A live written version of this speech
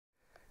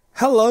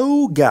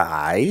Hello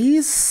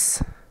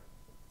guys,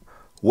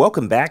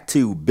 welcome back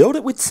to Build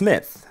It with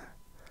Smith.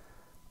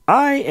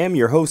 I am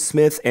your host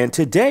Smith, and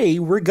today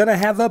we're gonna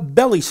have a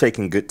belly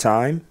shaking good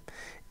time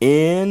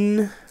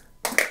in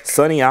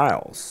Sunny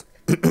Isles.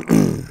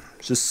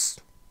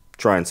 Just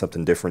trying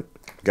something different,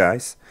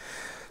 guys.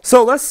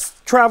 So let's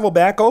travel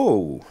back.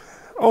 Oh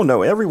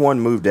no,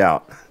 everyone moved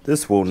out.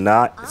 This will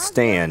not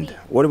stand.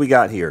 What do we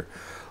got here?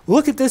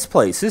 Look at this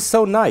place. It's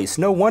so nice.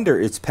 No wonder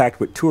it's packed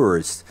with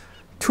tourists.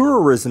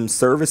 Tourism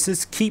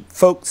services keep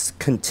folks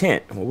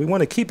content. Well, we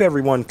want to keep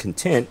everyone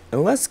content.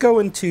 And let's go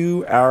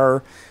into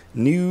our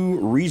new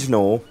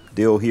regional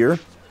deal here.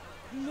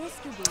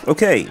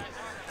 Okay.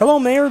 Hello,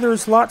 Mayor.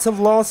 There's lots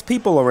of lost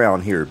people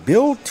around here.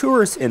 Build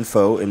tourist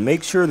info and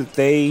make sure that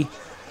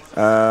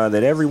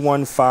that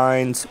everyone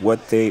finds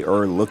what they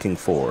are looking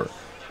for.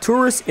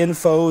 Tourist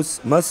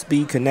infos must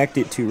be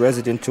connected to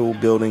residential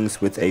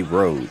buildings with a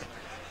road.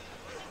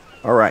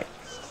 All right.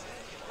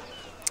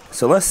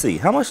 So let's see,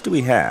 how much do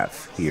we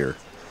have here?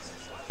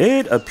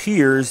 It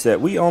appears that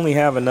we only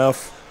have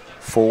enough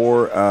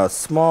for a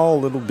small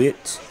little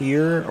bit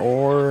here,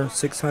 or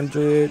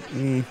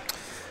 600.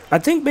 I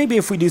think maybe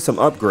if we do some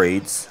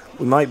upgrades,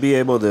 we might be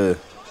able to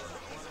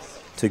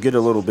get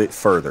a little bit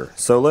further.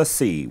 So let's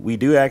see, we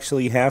do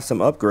actually have some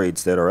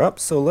upgrades that are up,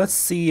 so let's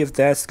see if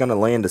that's going to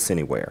land us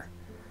anywhere.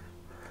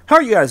 How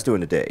are you guys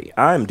doing today?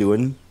 I'm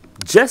doing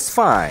just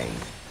fine.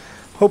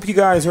 Hope you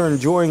guys are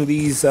enjoying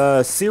these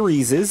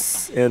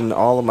series in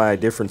all of my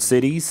different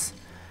cities.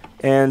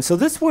 And so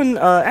this one,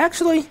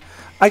 actually,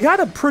 I got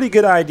a pretty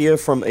good idea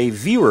from a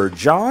viewer,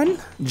 John.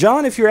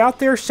 John, if you're out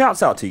there,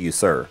 shouts out to you,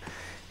 sir.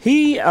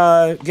 He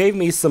gave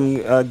me some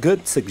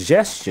good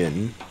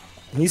suggestion.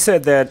 He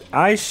said that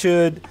I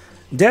should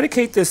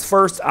dedicate this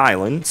first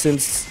island,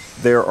 since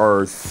there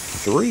are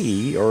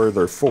 3, or are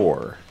there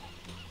 4?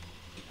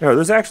 No,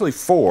 there's actually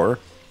 4.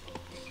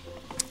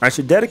 I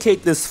should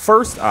dedicate this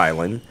first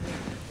island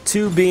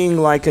to being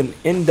like an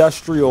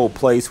industrial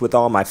place with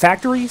all my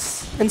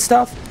factories and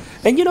stuff.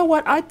 And you know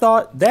what? I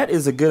thought that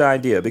is a good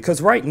idea,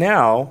 because right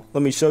now,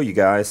 let me show you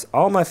guys,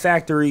 all my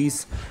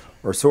factories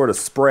are sort of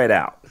spread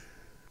out.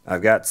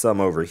 I've got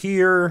some over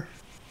here.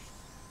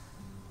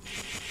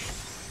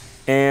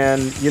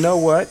 And you know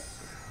what?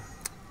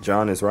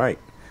 John is right.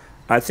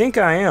 I think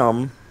I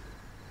am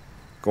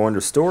going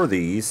to store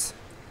these.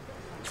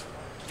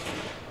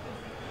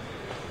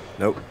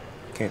 Nope.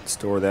 Can't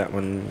store that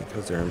one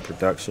because they're in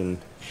production.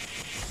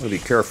 I'm going to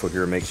be careful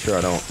here, make sure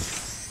I don't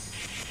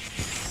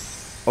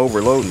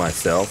overload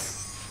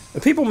myself.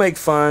 And people make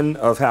fun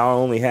of how I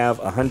only have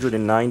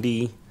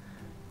 190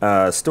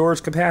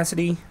 storage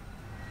capacity.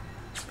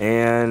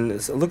 And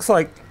it looks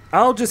like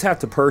I'll just have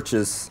to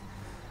purchase.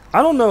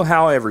 I don't know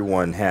how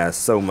everyone has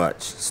so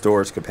much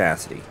storage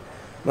capacity.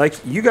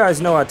 Like, you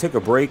guys know I took a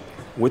break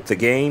with the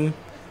game.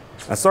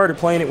 I started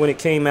playing it when it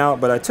came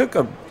out, but I took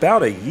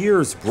about a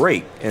year's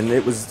break. And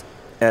it was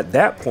at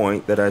that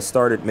point that I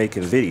started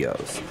making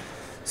videos.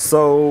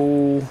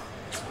 So,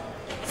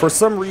 for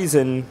some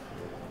reason,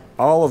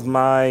 all of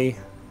my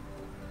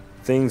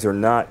things are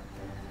not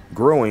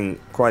growing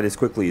quite as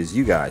quickly as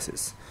you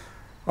guys's.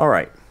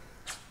 Alright.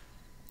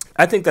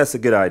 I think that's a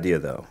good idea,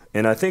 though.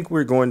 And I think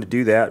we're going to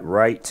do that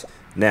right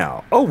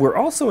now. Oh, we're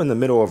also in the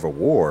middle of a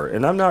war,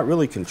 and I'm not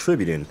really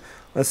contributing.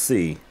 Let's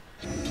see.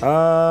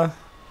 I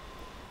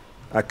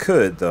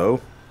could,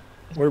 though.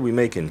 What are we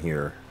making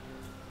here?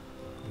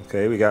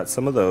 Okay, we got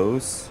some of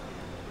those.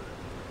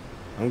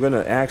 I'm going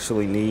to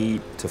actually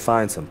need to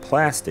find some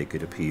plastic,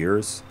 it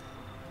appears.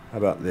 How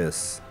about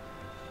this?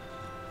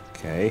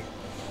 Okay.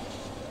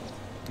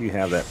 Do you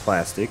have that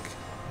plastic?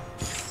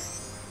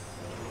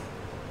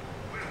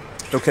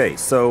 Okay,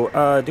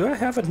 so do I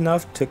have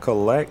enough to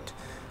collect?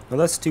 Well,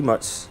 that's too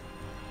much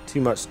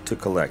to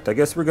collect. I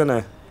guess we're going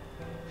to...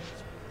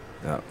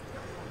 No.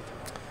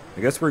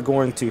 I guess we're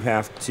going to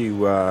have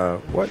to...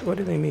 What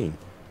do they mean?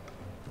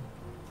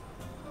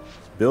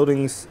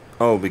 Buildings...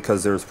 Oh,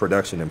 because there's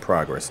production in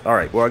progress.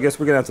 Alright, well, I guess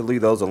we're going to have to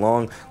leave those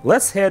alone.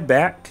 Let's head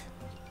back.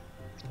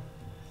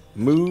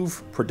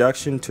 Move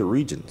production to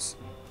regions.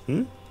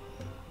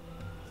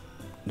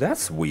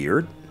 That's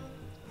weird.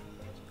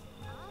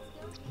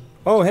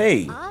 Oh,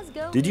 hey.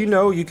 Did you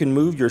know you can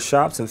move your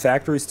shops and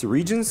factories to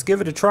regions?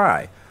 Give it a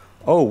try.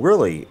 Oh,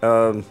 really?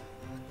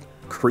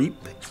 Creep.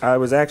 I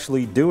was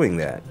actually doing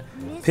that.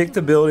 Pick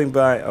the building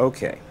by...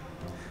 Okay.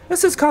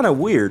 This is kind of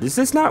weird. Is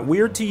this not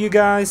weird to you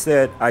guys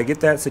that I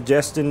get that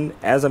suggestion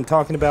as I'm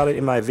talking about it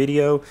in my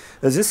video?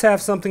 Does this have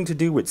something to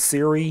do with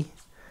Siri?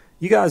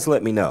 You guys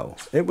let me know.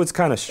 It was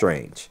kind of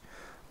strange.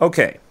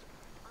 Okay.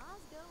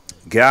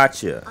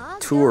 Gotcha.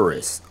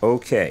 Tourists.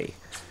 Okay.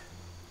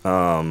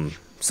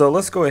 So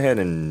let's go ahead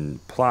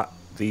and plot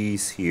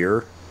these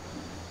here.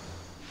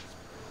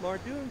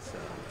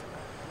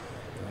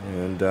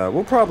 And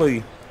we'll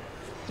probably,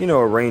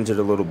 arrange it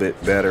a little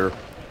bit better.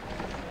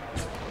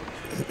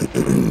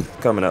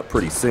 Coming up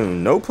pretty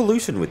soon. No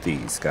pollution with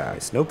these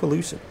guys. No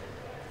pollution.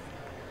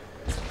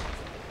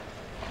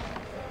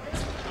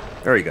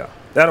 There you go.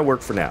 That'll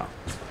work for now.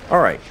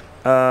 Alright.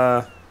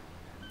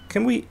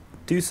 Can we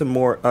do some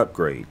more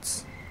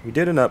upgrades. We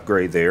did an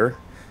upgrade there.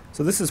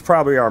 So this is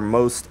probably our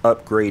most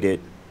upgraded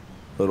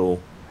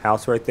little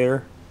house right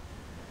there.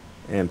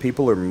 And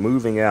people are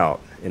moving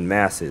out in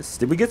masses.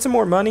 Did we get some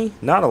more money?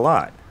 Not a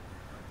lot.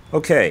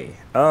 Okay.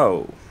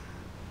 Oh.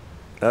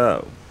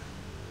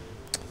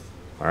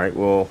 Alright,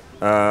 well,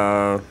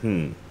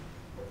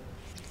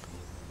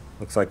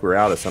 looks like we're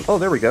out of some. Oh,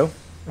 there we go.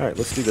 Alright,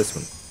 let's do this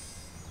one.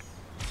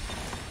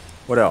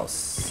 What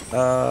else?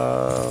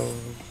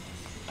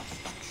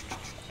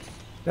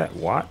 That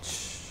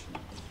watch.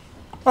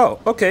 Oh,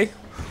 okay.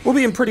 We'll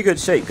be in pretty good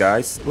shape,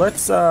 guys.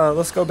 Let's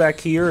go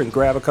back here and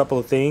grab a couple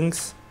of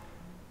things.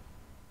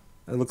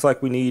 It looks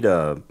like we need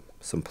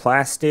some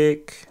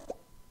plastic.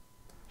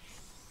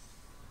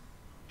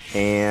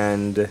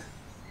 And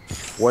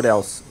what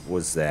else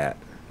was that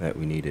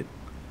we needed?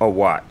 A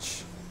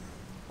watch.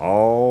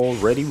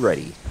 Already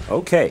ready.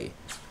 Okay.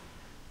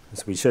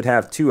 So we should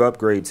have 2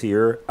 upgrades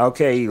here.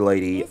 Okay,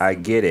 lady, I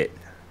get it.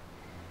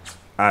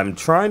 I'm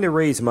trying to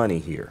raise money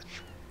here.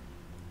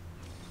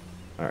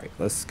 Alright,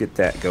 let's get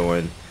that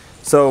going.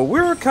 So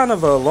we're kind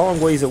of a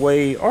long ways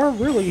away, or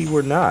really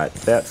we're not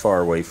that far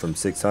away from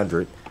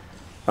 600.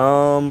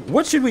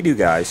 What should we do,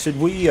 guys? Should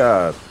we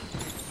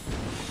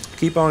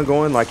keep on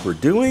going like we're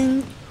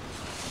doing?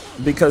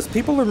 Because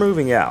people are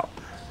moving out,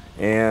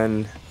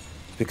 and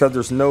because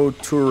there's no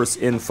tourist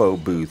info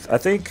booth, I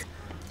think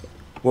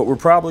what we're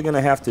probably going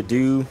to have to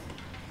do,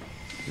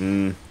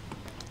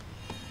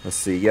 let's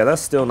see, yeah,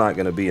 that's still not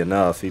going to be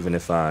enough, even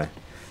if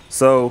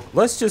so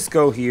let's just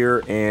go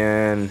here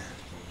and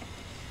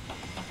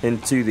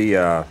into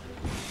the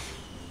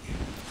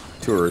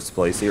tourist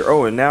place here.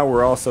 Oh, and now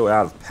we're also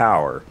out of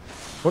power.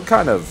 What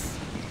kind of,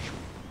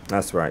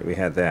 that's right, we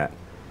had that,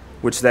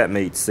 which that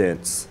made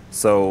sense.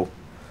 So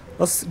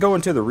let's go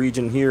into the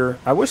region here.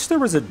 I wish there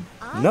was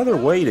another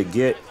way to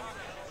get,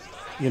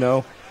 you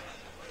know,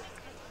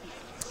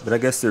 but I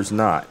guess there's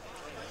not.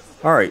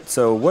 Alright,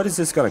 so what is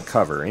this going to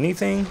cover?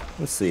 Anything?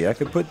 Let's see, I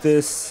could put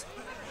this,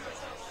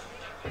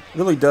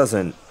 really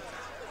doesn't,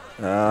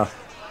 how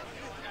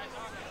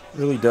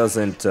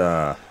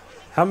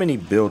many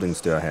buildings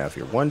do I have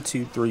here? 1,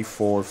 2, 3,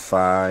 4,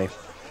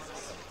 5,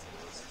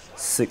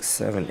 6,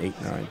 7,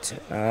 8, 9,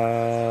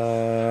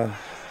 10.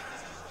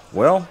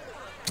 Well,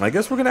 I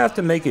guess we're going to have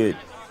to make it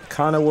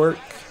kind of work.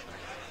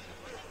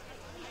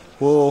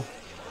 We'll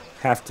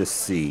have to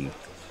see.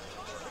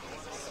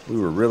 We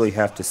will really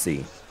have to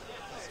see.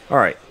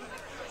 Alright.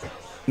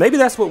 Maybe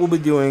that's what we'll be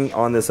doing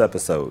on this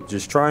episode.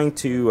 Just trying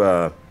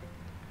to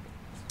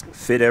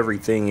fit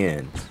everything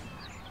in.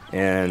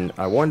 And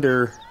I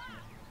wonder,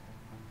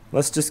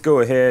 let's just go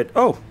ahead.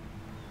 Oh!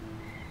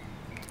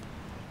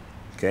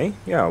 Okay,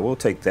 yeah, we'll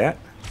take that.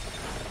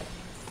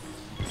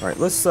 Alright,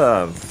 let's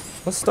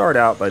start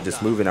out by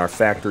just moving our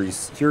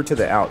factories here to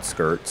the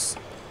outskirts,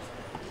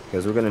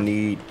 because we're going to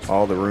need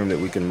all the room that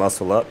we can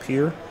muscle up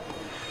here,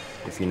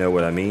 if you know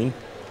what I mean.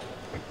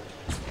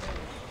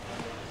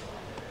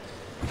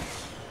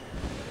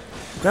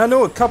 Now, I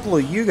know a couple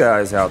of you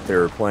guys out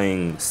there are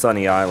playing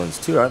Sunny Islands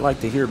too. I'd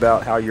like to hear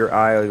about how your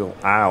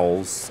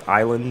isles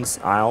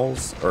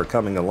are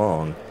coming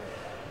along.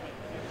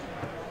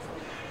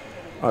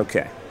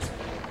 Okay.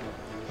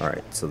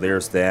 Alright, so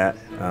there's that.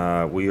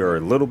 We are a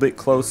little bit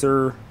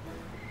closer.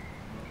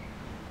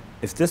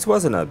 If this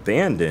wasn't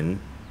abandoned,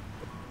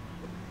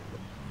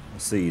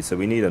 let's see, so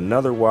we need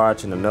another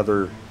watch and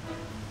another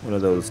one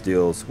of those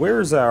deals.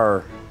 Where's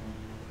our,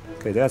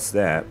 okay, that's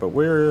that, but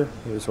where, it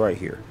was right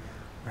here.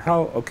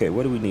 How, okay,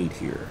 what do we need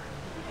here?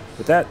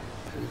 But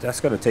that's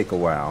going to take a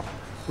while.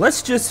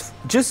 Let's just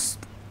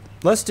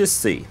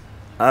see.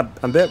 I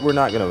bet we're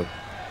not going to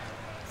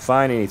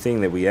find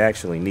anything that we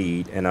actually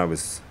need, and I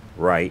was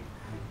right.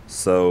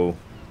 So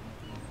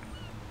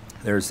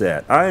there's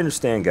that. I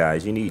understand,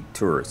 guys, you need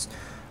tourists.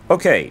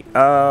 Okay,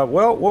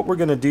 well, what we're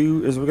going to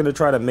do is we're going to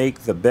try to make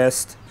the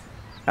best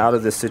out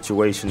of this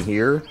situation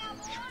here.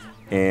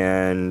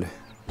 And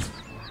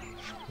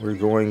we're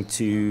going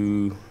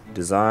to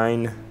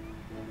design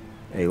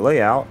a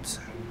layout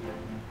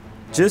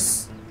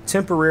just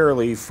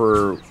temporarily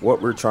for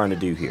what we're trying to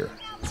do here.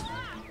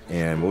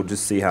 And we'll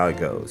just see how it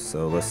goes.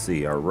 So let's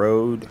see, our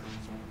road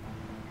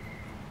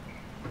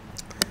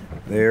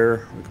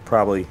there, we could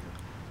probably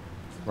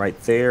right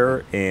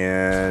there,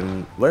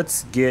 and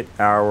let's get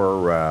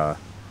our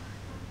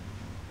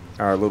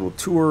little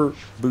tour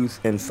booth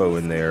info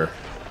in there,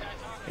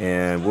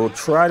 and we'll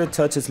try to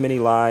touch as many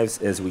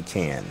lives as we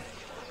can.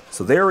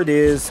 So there it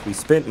is. We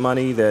spent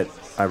money that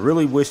I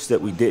really wish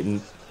that we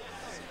didn't,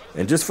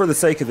 and just for the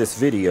sake of this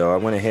video I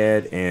went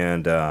ahead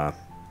and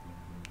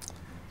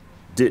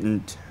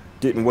didn't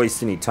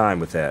waste any time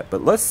with that.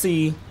 But let's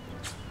see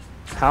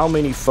how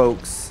many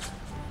folks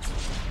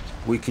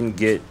we can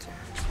get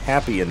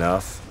happy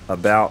enough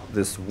about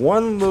this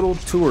one little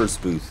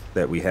tourist booth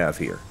that we have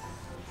here.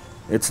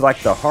 It's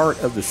like the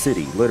heart of the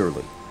city,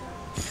 literally.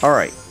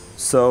 Alright,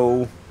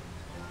 so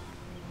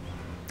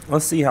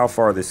let's see how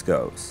far this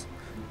goes.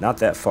 Not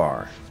that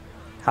far.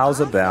 How's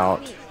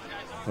about,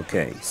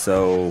 okay,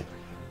 so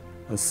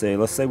let's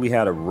say we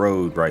had a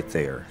road right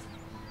there.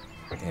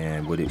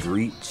 And would it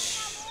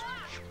reach?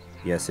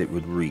 Yes, it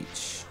would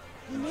reach.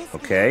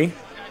 Okay.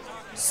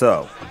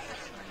 So,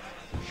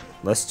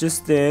 let's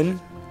just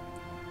then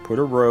put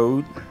a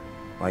road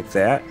like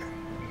that.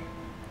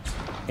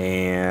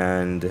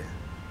 And...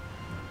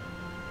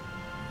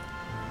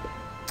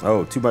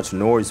 oh, too much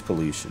noise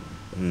pollution.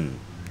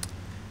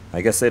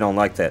 I guess they don't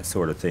like that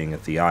sort of thing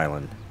at the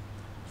island.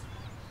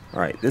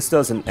 Alright, this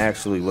doesn't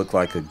actually look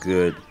like a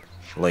good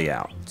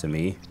layout to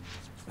me.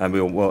 I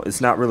mean, well,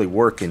 it's not really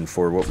working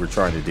for what we're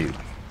trying to do.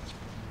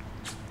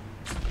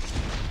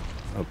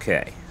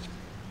 Okay.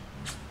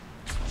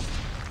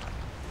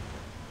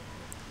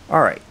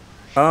 Alright.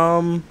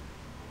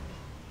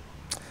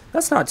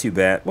 That's not too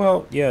bad.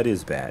 Well, yeah, it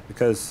is bad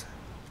because...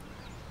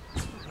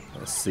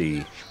 let's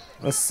see.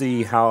 Let's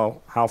see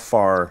how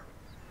far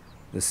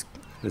this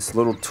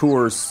little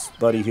tourist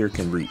buddy here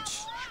can reach.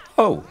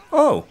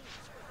 Oh.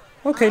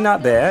 Okay,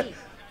 not bad.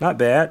 Not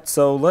bad.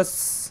 So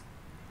let's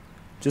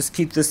just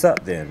keep this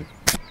up then.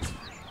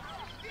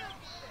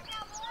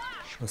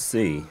 Let's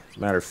see. As a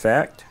matter of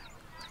fact,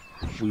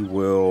 we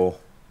will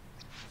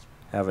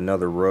have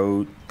another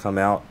road come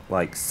out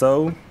like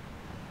so.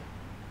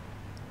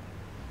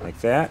 Like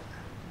that.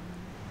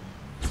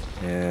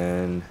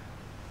 And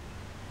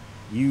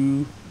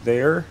you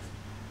there.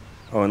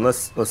 Oh, and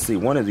let's see.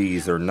 One of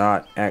these are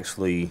not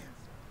actually...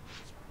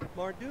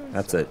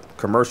 that's a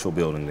commercial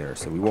building there,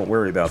 so we won't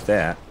worry about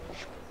that.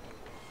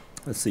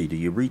 Let's see. Do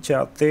you reach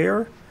out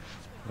there?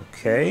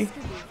 Okay.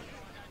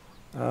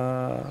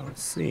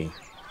 Let's see.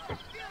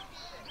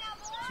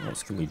 What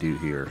else can we do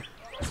here?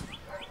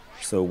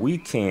 So we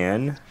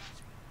can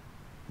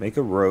make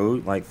a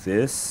road like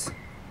this,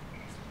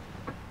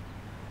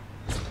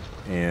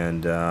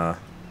 and just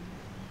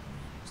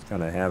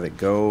kind of have it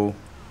go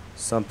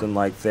something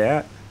like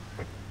that.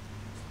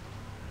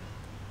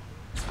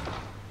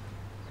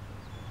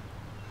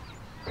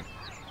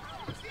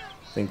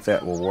 I think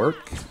that will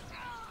work.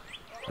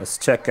 Let's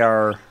check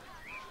our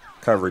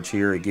coverage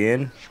here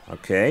again.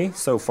 Okay,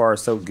 so far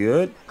so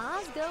good.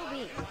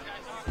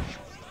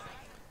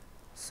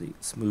 See,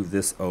 let's move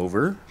this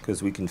over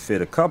because we can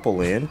fit a couple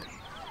in.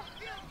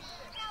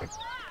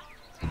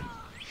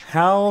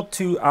 How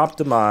to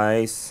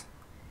optimize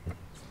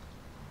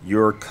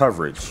your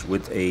coverage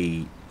with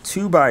a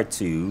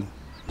 2x2,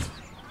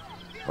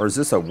 or is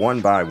this a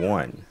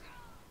 1x1?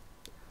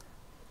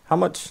 How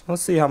much?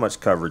 Let's see how much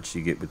coverage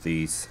you get with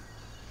these.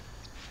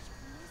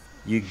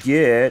 You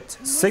get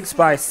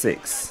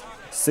 6x6,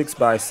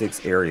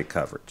 6x6 area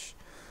coverage.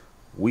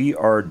 We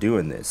are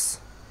doing this.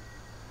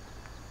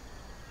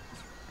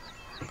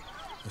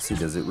 Let's see,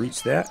 does it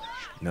reach that?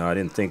 No, I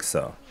didn't think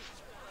so.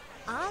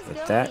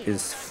 But that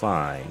is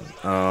fine.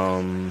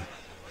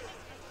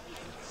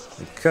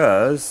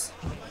 Because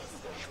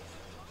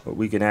what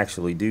we can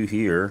actually do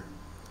here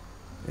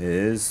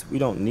is we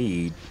don't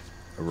need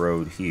a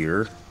road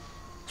here.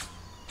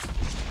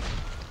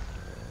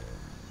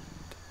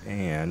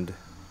 And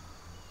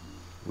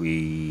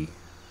we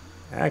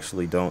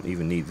actually don't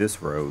even need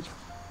this road,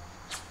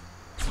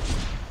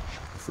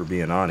 if we're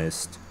being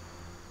honest.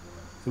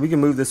 So we can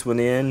move this one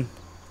in,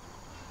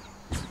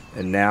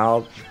 and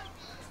now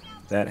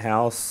that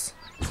house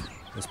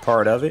is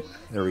part of it.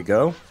 There we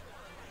go.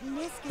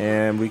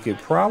 And we could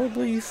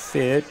probably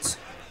fit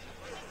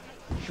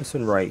this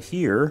one right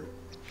here.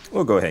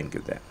 We'll go ahead and do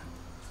that.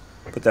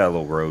 Put that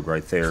little road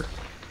right there.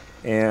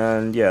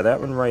 And yeah, that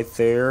one right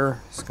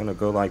there is going to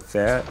go like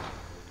that.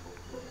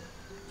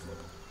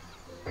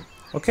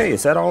 Okay,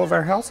 is that all of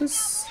our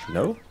houses?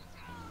 No.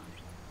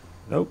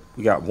 Nope,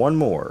 we got one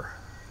more.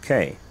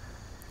 Okay,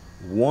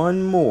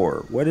 one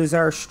more. What is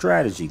our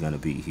strategy going to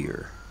be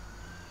here?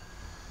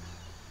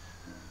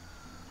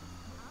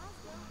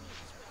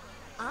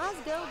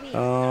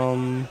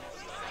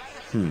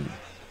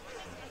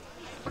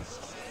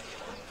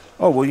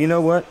 Oh, well, you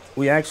know what?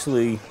 We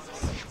actually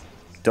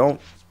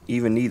don't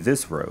even need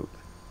this road.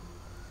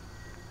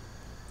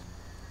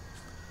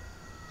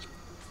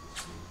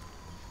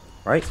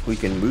 Right? We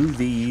can move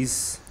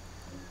these,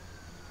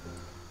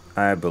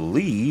 I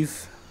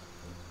believe.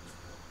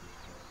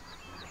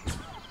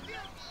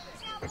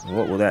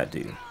 What will that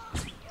do?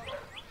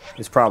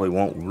 This probably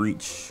won't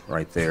reach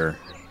right there.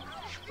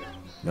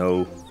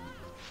 No,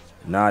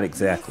 not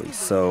exactly.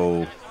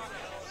 So,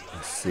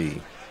 let's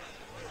see.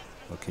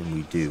 What can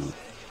we do?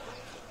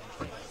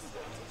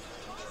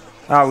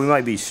 Oh, we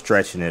might be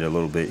stretching it a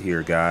little bit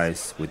here,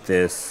 guys, with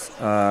this.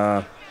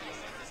 Yeah,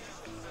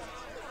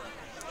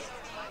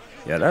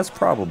 that's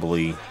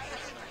probably...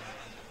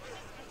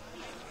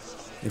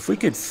 if we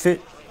could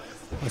fit...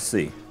 let's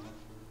see.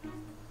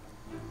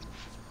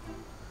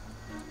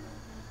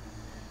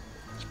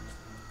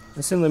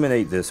 Let's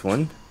eliminate this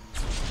one.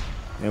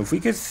 And if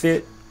we could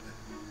fit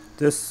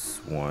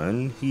this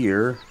one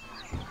here...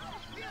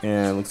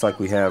 and it looks like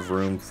we have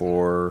room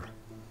for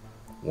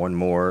one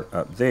more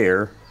up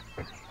there.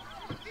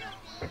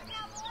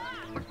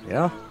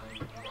 Yeah?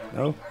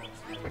 No?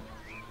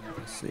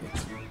 Let's see.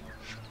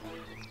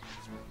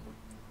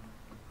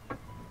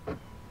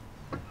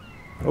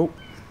 Oh.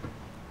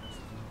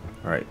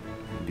 Alright.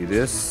 Do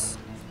this.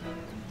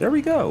 There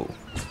we go.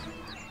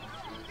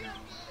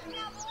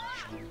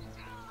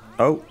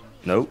 Oh,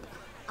 nope.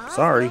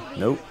 Sorry,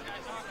 nope.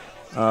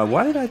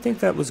 Why did I think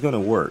that was going to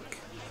work?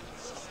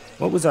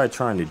 What was I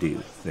trying to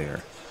do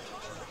there?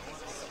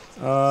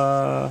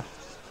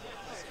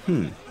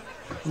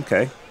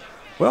 Okay.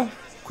 Well,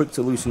 quick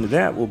solution to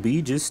that will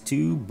be just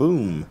to,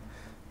 boom,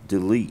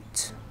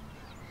 delete.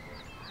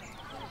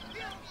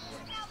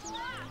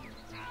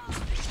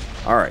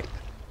 Alright.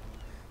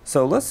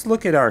 So let's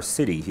look at our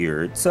city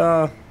here.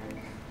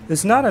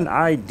 It's not an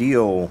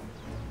ideal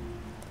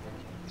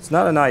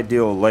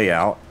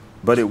layout,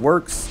 but it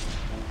works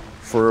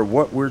for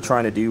what we're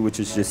trying to do, which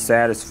is just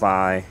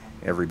satisfy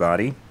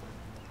everybody.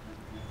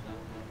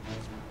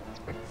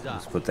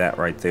 Let's put that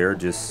right there,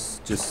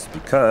 just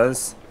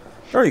because.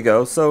 There you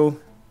go. So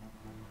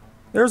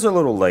there's a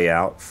little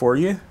layout for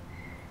you.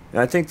 And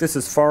I think this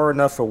is far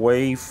enough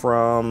away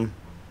from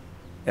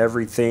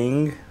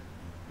everything.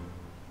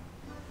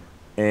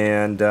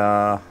 And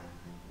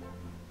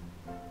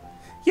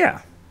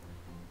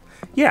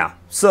yeah,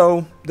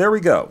 so there we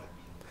go.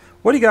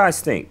 What do you guys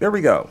think? There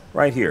we go,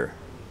 right here.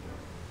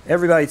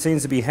 Everybody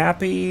seems to be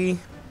happy.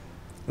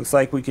 Looks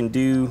like we can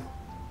do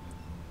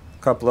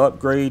a couple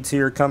upgrades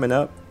here coming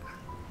up.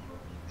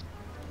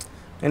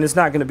 And it's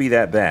not going to be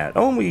that bad.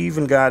 Oh, we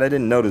even got, I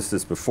didn't notice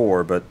this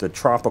before, but the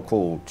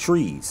tropical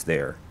trees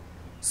there.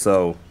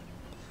 So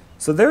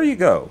there you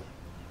go.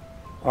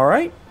 All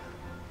right.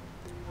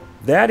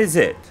 That is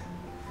it.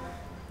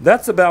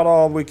 That's about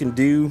all we can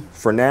do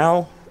for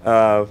now.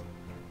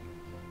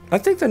 I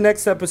think the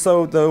next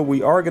episode, though,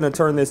 we are going to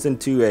turn this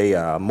into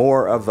a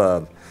more of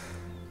a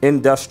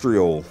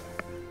industrial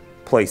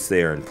place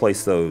there and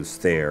place those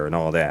there and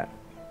all that.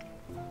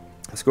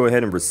 Let's go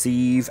ahead and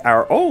receive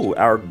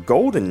our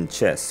golden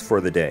chest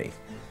for the day.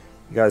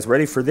 You guys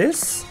ready for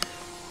this?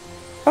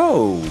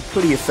 Oh,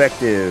 pretty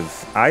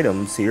effective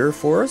items here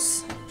for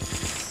us.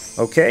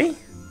 Okay.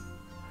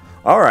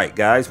 Alright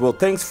guys, well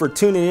thanks for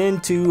tuning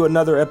in to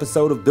another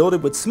episode of Build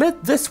It with Smith,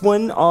 this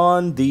one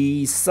on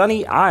the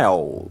Sunny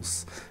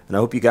Isles. And I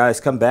hope you guys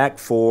come back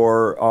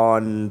for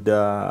on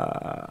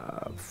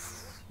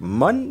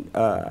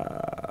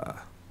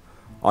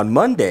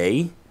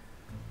Monday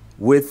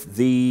with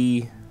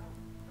the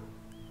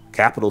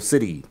Capital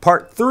City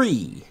Part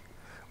 3,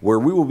 where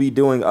we will be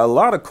doing a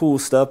lot of cool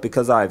stuff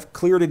because I've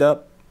cleared it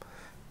up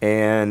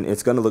and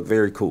it's going to look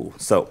very cool.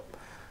 So,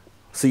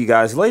 see you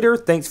guys later.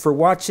 Thanks for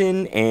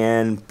watching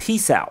and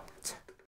peace out.